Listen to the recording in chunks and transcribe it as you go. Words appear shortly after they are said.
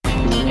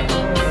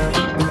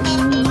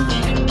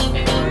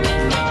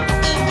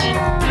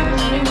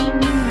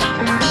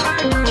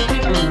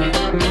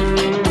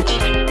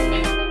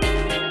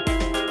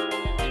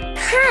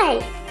Hi,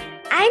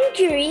 I'm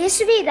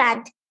Curious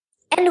Vedant,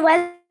 and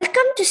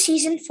welcome to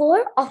season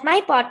 4 of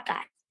my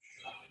podcast.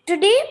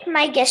 Today,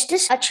 my guest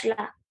is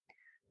Achla.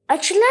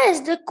 Achla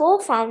is the co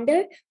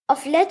founder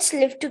of Let's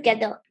Live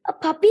Together, a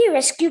puppy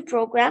rescue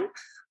program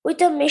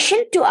with a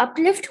mission to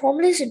uplift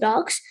homeless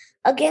dogs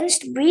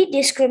against breed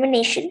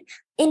discrimination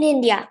in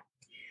India.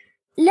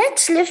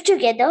 Let's Live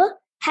Together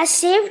has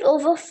saved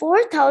over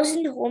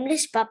 4,000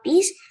 homeless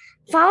puppies,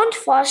 found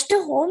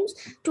foster homes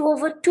to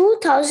over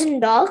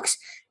 2,000 dogs,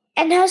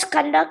 and has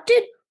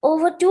conducted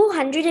over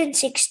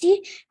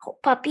 260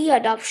 puppy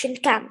adoption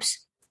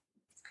camps.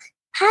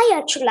 Hi,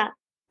 Achula.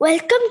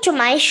 Welcome to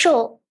my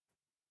show.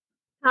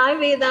 Hi,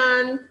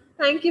 Vedant.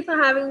 Thank you for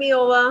having me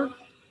over.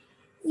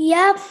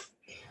 Yeah,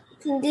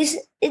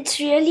 it's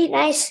really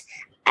nice.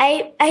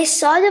 I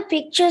saw the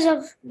pictures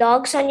of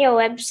dogs on your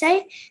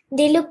website.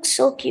 They look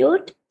so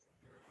cute.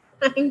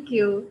 Thank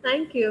you.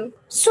 Thank you.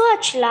 So,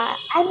 Achla,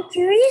 I'm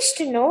curious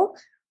to know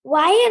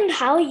why and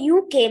how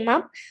you came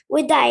up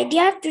with the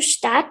idea to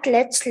start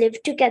Let's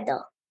Live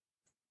Together.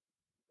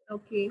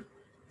 Okay.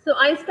 So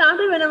I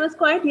started when I was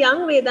quite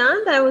young,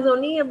 Vedant. I was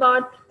only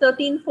about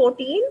 13,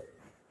 14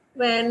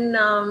 when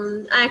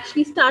I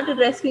actually started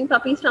rescuing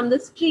puppies from the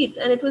street.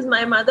 And it was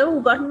my mother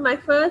who got me my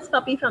first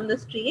puppy from the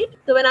street.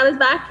 So when I was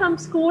back from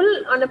school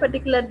on a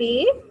particular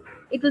day,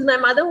 it was my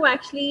mother who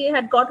actually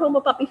had got home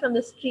a puppy from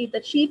the street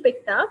that she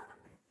picked up.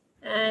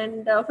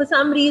 And for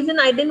some reason,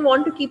 I didn't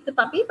want to keep the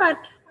puppy, but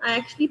I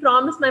actually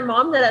promised my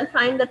mom that I'll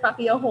find that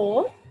puppy a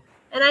home.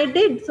 And I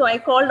did. So I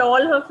called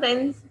all her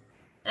friends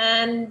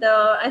and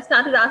I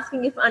started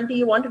asking if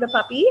auntie wanted a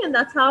puppy. And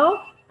that's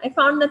how I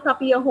found that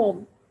puppy a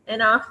home.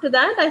 And after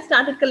that, I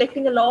started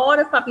collecting a lot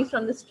of puppies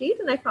from the street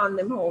and I found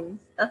them homes.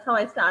 That's how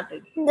I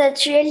started.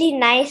 That's really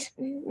nice.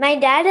 My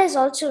dad has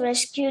also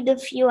rescued a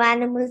few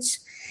animals.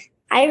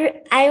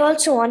 I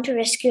also want to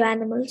rescue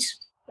animals.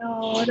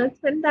 Oh, that's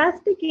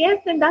fantastic.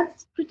 Yes, and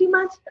that's pretty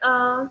much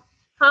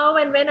how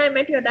and when I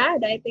met your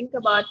dad, I think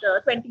about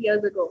 20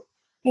 years ago.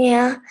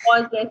 Yeah.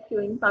 Was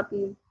rescuing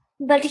puppies.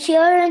 But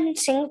here in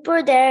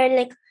Singapore, there are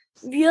like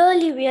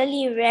really,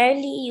 really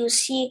rarely you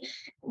see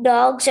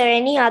dogs or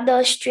any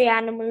other stray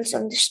animals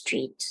on the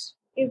streets.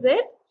 Is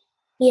it?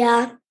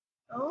 Yeah.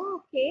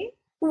 Oh, okay.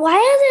 Why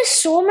are there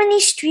so many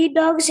street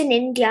dogs in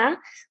India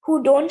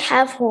who don't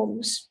have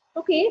homes?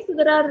 Okay, so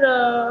there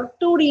are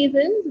two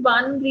reasons.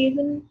 One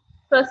reason,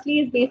 firstly,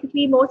 is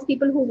basically most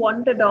people who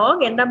want a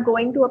dog end up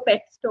going to a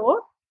pet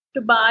store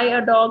to buy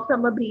a dog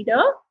from a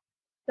breeder,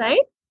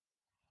 right?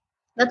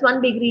 That's one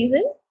big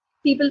reason.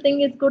 People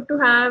think it's good to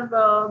have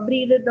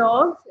breeder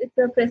dogs. It's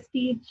a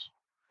prestige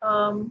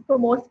for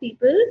most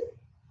people.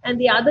 And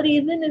the other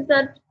reason is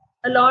that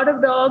a lot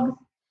of dogs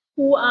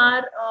who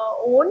are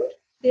owned,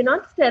 they're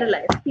not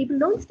sterilized. People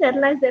don't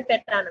sterilize their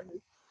pet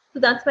animals. So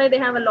that's why they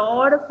have a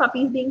lot of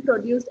puppies being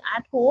produced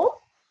at home.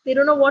 They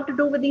don't know what to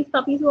do with these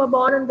puppies who are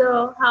born in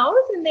the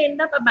house and they end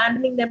up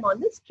abandoning them on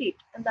the street.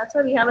 And that's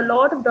why we have a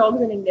lot of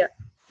dogs in India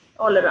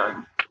all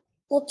around.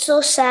 That's so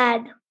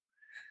sad.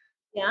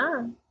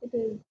 Yeah, it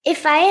is.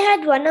 If I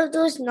had one of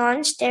those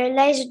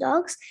non-sterilized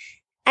dogs,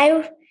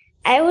 I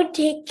would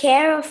take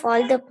care of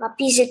all the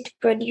puppies it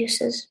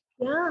produces.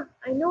 Yeah,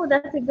 I know.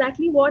 That's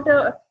exactly what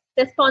a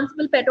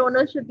responsible pet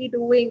owner should be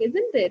doing,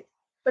 isn't it?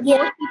 But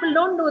most people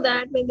don't do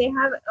that when they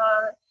have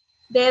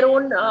their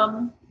own,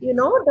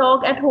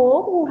 dog at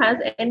home who has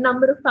n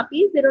number of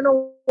puppies. They don't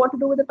know what to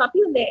do with the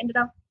puppy, and they end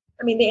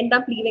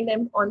up leaving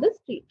them on the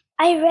street.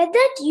 I read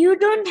that you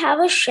don't have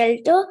a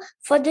shelter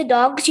for the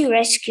dogs you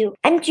rescue.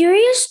 I'm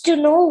curious to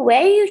know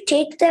where you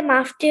take them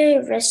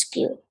after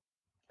rescue.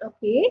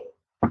 Okay,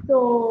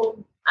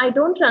 so I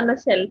don't run a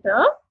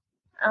shelter.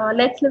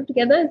 Let's Live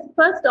Together is the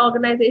first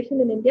organization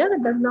in India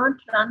that does not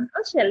run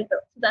a shelter.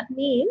 So that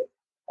means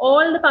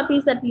all the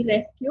puppies that we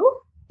rescue,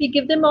 we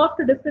give them off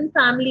to different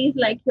families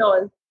like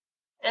yours.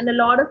 And a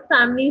lot of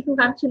families who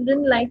have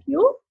children like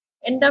you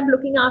end up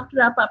looking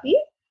after our puppy.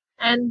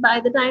 And by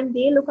the time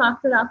they look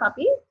after our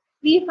puppy,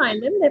 we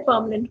find them their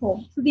permanent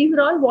home. So these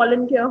are all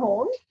volunteer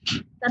homes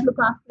that look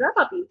after our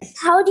puppies.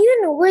 How do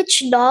you know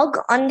which dog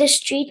on the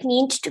street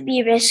needs to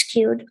be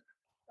rescued?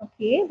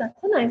 Okay,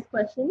 that's a nice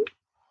question.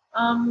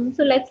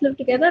 So Let's Live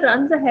Together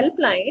runs a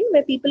helpline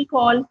where people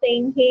call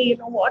saying, hey, you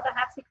know what, I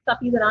have 6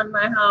 puppies around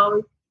my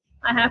house.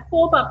 I have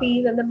 4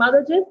 puppies and the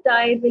mother just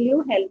died. Will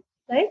you help?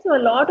 Right? So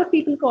a lot of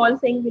people call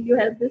saying, will you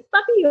help this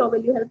puppy or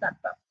will you help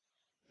that puppy?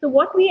 So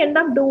what we end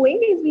up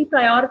doing is we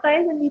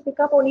prioritize and we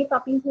pick up only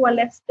puppies who are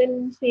less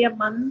than, say, a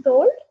month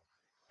old.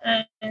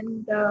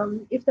 And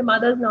if the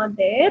mother's not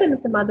there and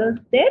if the mother's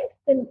dead,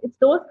 then it's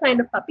those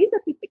kind of puppies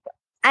that we pick up.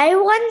 I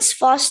once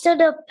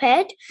fostered a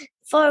pet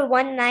for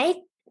one night.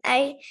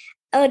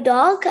 A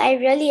dog. I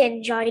really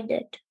enjoyed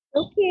it.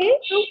 Okay.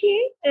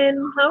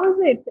 And how was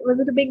it? Was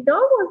it a big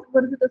dog or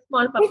was it a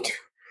small puppy?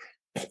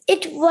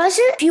 It was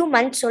a few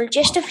months old,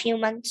 just a few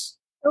months.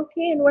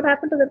 Okay, and what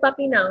happened to the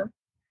puppy now?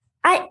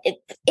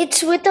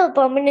 It's with a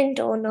permanent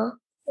owner.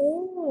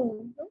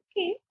 Oh,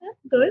 okay, that's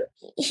good.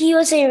 He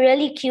was a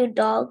really cute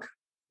dog.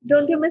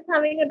 Don't you miss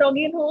having a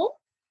doggy at home?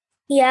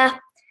 Yeah,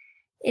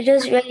 it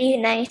was really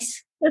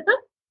nice.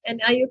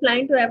 And are you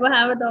planning to ever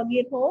have a doggy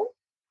at home?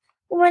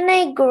 When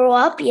I grow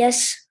up,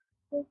 yes.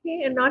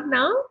 Okay, and not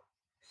now?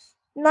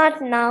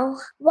 Not now.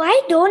 Why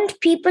don't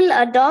people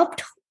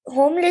adopt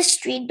homeless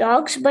street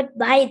dogs but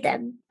buy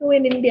them? So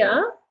in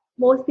India,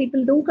 most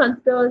people do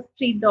consider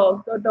street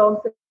dogs or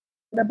dogs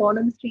that are born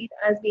on the street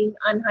as being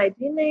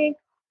unhygienic,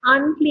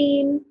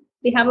 unclean.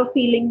 They have a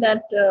feeling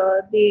that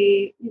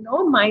they,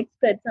 might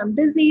spread some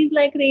disease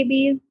like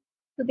rabies.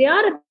 So they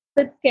are a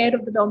bit scared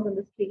of the dogs on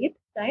the street,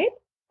 right?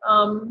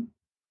 Um,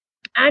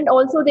 and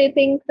also they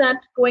think that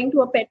going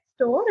to a pet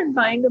store and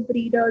buying a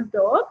breeder's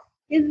dog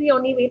is the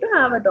only way to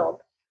have a dog,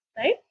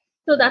 right?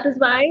 So that is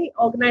why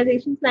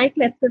organizations like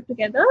Let's Live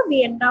Together,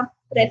 we end up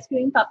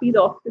rescuing puppies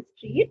off the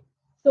street.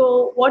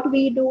 So what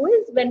we do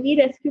is when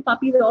we rescue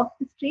puppies off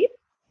the street,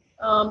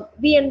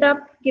 we end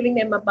up giving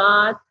them a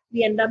bath,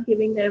 we end up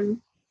giving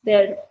them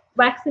their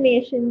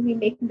vaccinations, we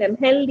make them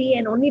healthy,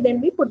 and only then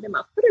we put them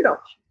up for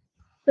adoption.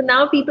 So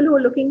now people who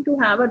are looking to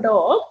have a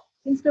dog,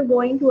 instead of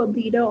going to a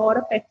breeder or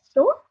a pet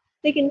store,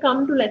 they can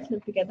come to Let's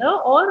Live Together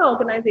or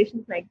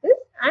organizations like this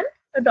and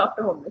adopt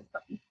a homeless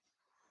puppy.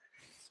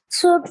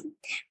 So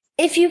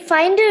if you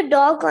find a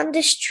dog on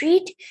the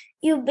street,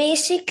 you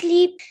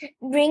basically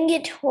bring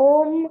it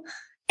home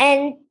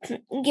and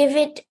give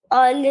it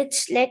all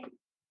its like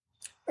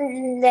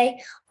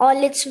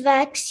all its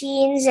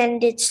vaccines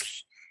and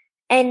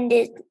and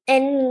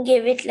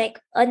give it like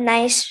a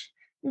nice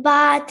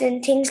bath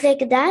and things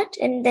like that,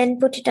 and then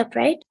put it up,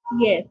 right?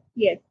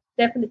 Yes,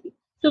 definitely.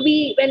 So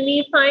when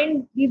we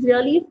find these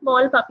really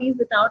small puppies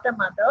without a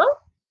mother,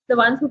 the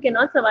ones who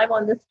cannot survive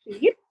on the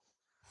street,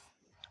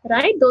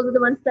 right? Those are the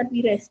ones that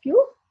we rescue.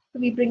 So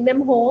we bring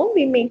them home.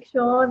 We make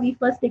sure we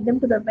first take them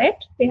to the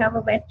vet. They have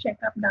a vet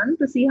checkup done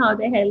to see how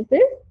their health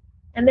is.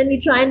 And then we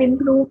try and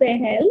improve their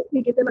health.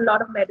 We give them a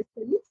lot of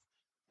medicines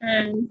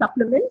and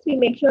supplements. We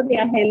make sure they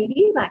are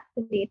healthy,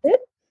 vaccinated.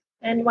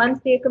 And once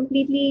they're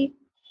completely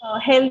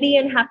healthy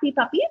and happy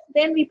puppies,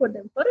 then we put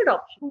them for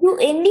adoption. Do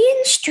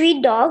Indian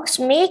street dogs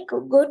make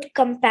good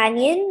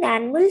companion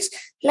animals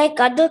like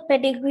other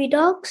pedigree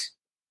dogs?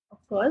 Of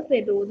course,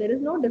 they do. There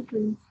is no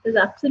difference. There's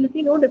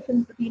absolutely no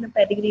difference between a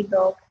pedigree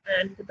dog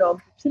and the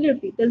dog.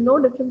 Absolutely. There's no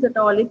difference at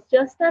all. It's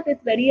just that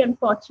it's very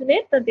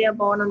unfortunate that they are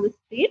born on the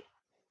street,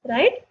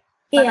 right?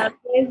 But Yeah.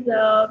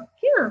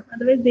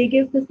 otherwise they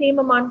give the same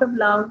amount of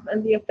love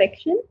and the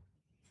affection.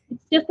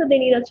 It's just that they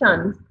need a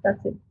chance.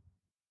 That's it.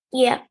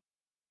 Yeah.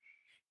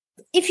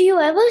 If you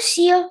ever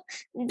see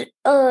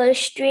a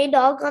stray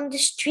dog on the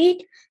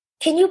street,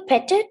 can you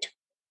pet it?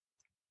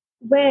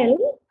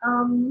 Well,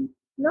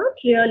 not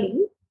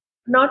really.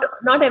 Not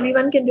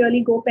everyone can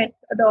really go pet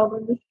a dog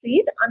on the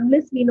street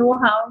unless we know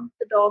how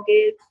the dog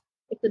is,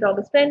 if the dog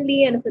is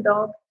friendly and if the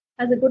dog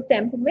has a good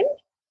temperament.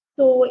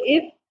 So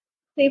if,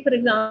 say for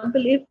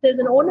example, if there's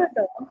an owner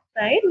dog,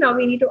 right, now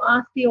we need to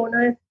ask the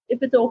owner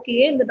if it's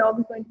okay and the dog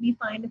is going to be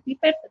fine if we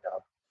pet the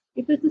dog.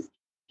 If it's a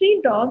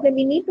street dog, then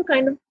we need to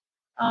kind of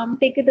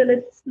take it a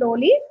little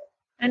slowly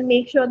and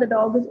make sure the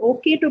dog is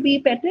okay to be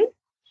petted.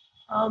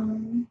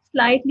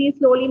 Slightly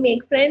slowly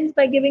make friends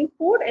by giving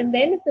food, and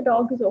then if the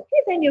dog is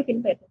okay, then you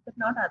can pet it, but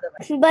not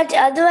otherwise. But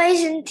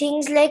otherwise, in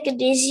things like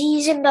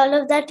disease and all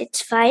of that,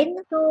 it's fine.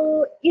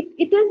 So it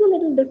is a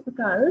little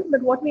difficult,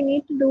 but what we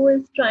need to do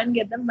is try and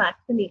get them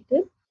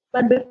vaccinated.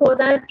 But before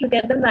that, to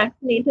get them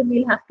vaccinated,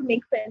 we'll have to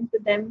make friends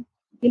with them.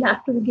 We'll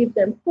have to give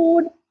them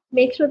food,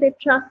 make sure they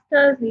trust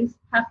us. We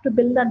have to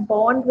build that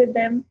bond with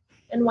them.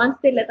 And once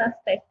they let us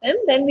pet them,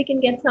 then we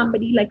can get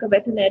somebody like a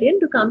veterinarian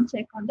to come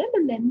check on them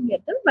and then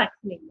get them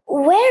vaccinated.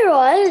 Where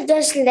all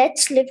does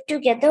Let's Live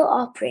Together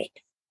operate?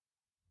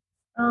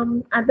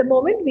 At the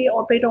moment, we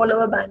operate all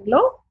over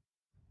Bangalore.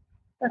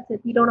 That's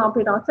it. We don't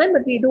operate outside,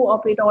 but we do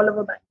operate all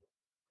over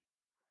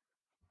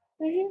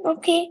Bangalore.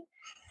 Okay.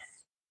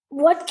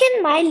 What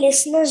can my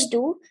listeners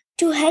do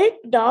to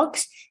help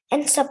dogs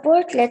and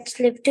support Let's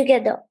Live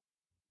Together?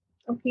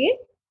 Okay.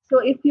 So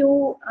if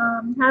you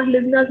have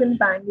listeners in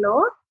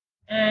Bangalore,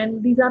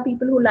 and these are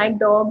people who like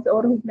dogs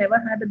or who've never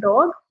had a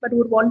dog but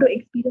would want to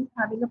experience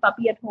having a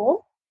puppy at home,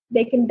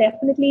 they can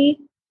definitely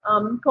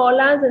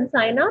call us and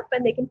sign up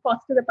and they can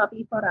foster the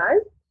puppy for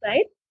us,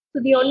 right?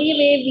 So the only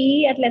way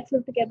we at Let's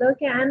Live Together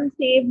can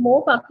save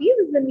more puppies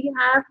is when we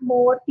have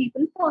more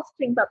people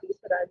fostering puppies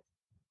for us.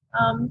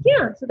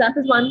 So that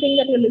is one thing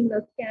that your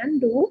listeners can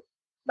do.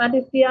 But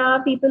if there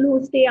are people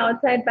who stay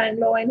outside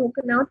Bangalore and who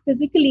cannot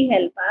physically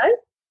help us,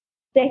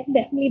 they can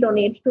definitely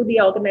donate to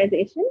the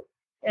organization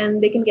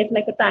and they can get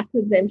like a tax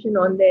exemption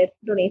on their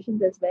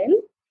donations as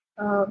well.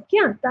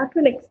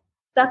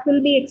 That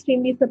will be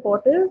extremely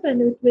supportive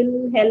and it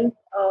will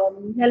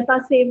help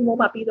us save more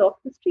puppies off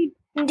the street.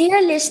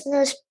 Dear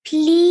listeners,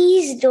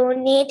 please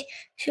donate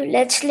to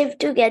Let's Live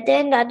Together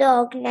and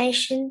other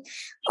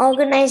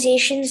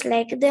organizations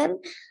like them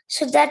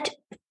so that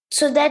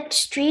so that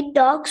street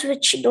dogs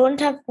which don't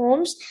have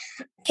homes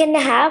can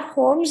have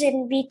homes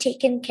and be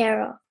taken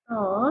care of.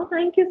 Oh,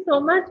 thank you so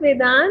much,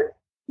 Vedant.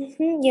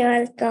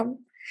 You're welcome.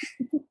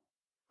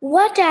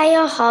 What are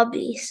your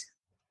hobbies?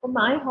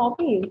 My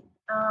hobbies,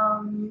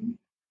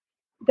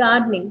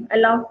 gardening. I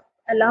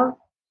love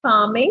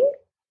farming.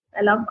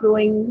 I love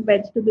growing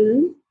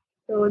vegetables.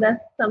 So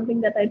that's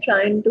something that I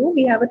try and do.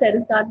 We have a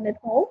terrace garden at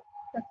home.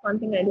 That's one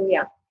thing I do.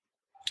 Yeah.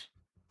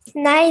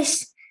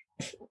 Nice.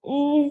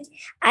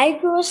 I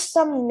grew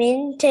some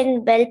mint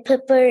and bell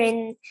pepper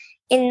in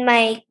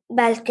my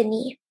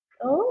balcony.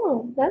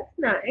 Oh, that's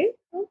nice.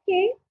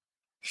 Okay.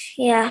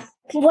 Yeah.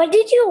 What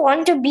did you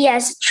want to be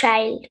as a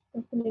child?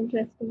 That's an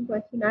interesting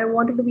question. I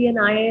wanted to be an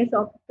IAS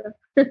officer.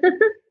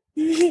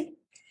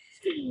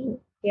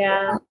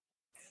 Yeah.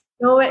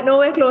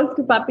 Nowhere close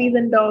to puppies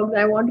and dogs.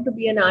 I wanted to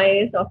be an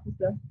IAS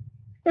officer.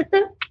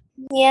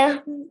 Yeah.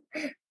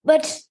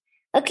 But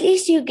at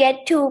least you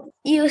get to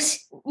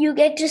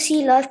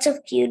see lots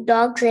of cute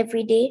dogs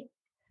every day.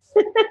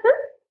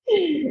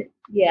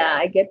 Yeah,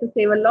 I get to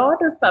save a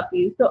lot of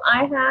puppies. So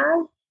I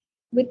have,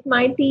 with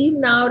my team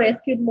now,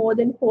 rescued more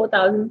than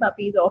 4,000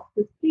 puppies off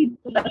the street.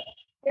 So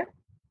yeah.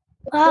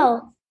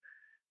 Wow.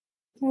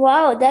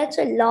 Wow, that's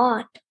a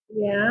lot.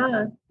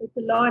 Yeah, it's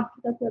a lot.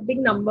 That's a big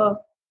number.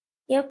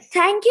 Yep.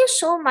 Thank you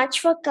so much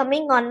for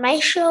coming on my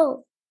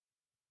show.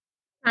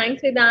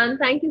 Thanks, Vedant.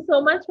 Thank you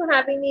so much for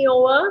having me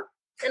over.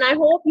 And I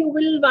hope you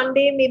will one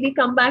day maybe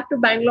come back to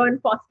Bangalore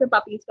and foster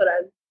puppies for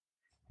us.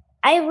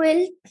 I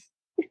will.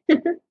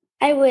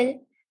 I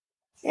will.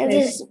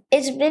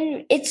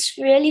 It's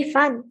really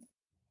fun.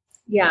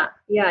 Yeah.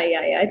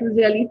 It was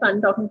really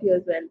fun talking to you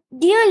as well.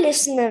 Dear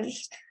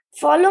listeners,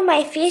 follow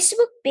my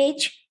Facebook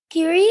page,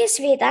 Curious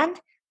Vedant,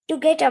 to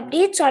get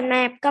updates on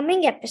my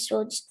upcoming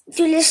episodes.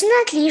 To listen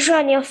at leisure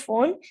on your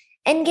phone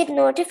and get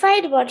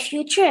notified about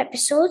future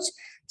episodes,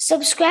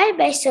 subscribe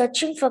by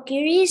searching for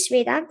Curious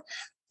Vedant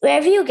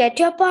wherever you get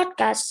your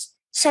podcasts,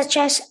 such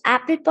as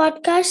Apple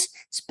Podcasts,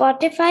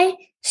 Spotify,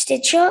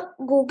 Stitcher,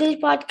 Google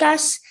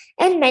Podcasts,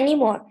 and many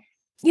more.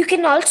 You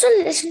can also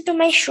listen to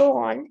my show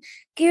on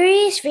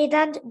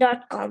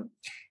CuriousVedant.com.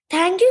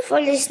 Thank you for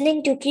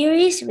listening to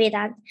Curious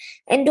Vedant,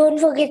 and don't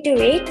forget to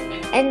rate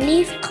and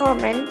leave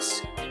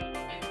comments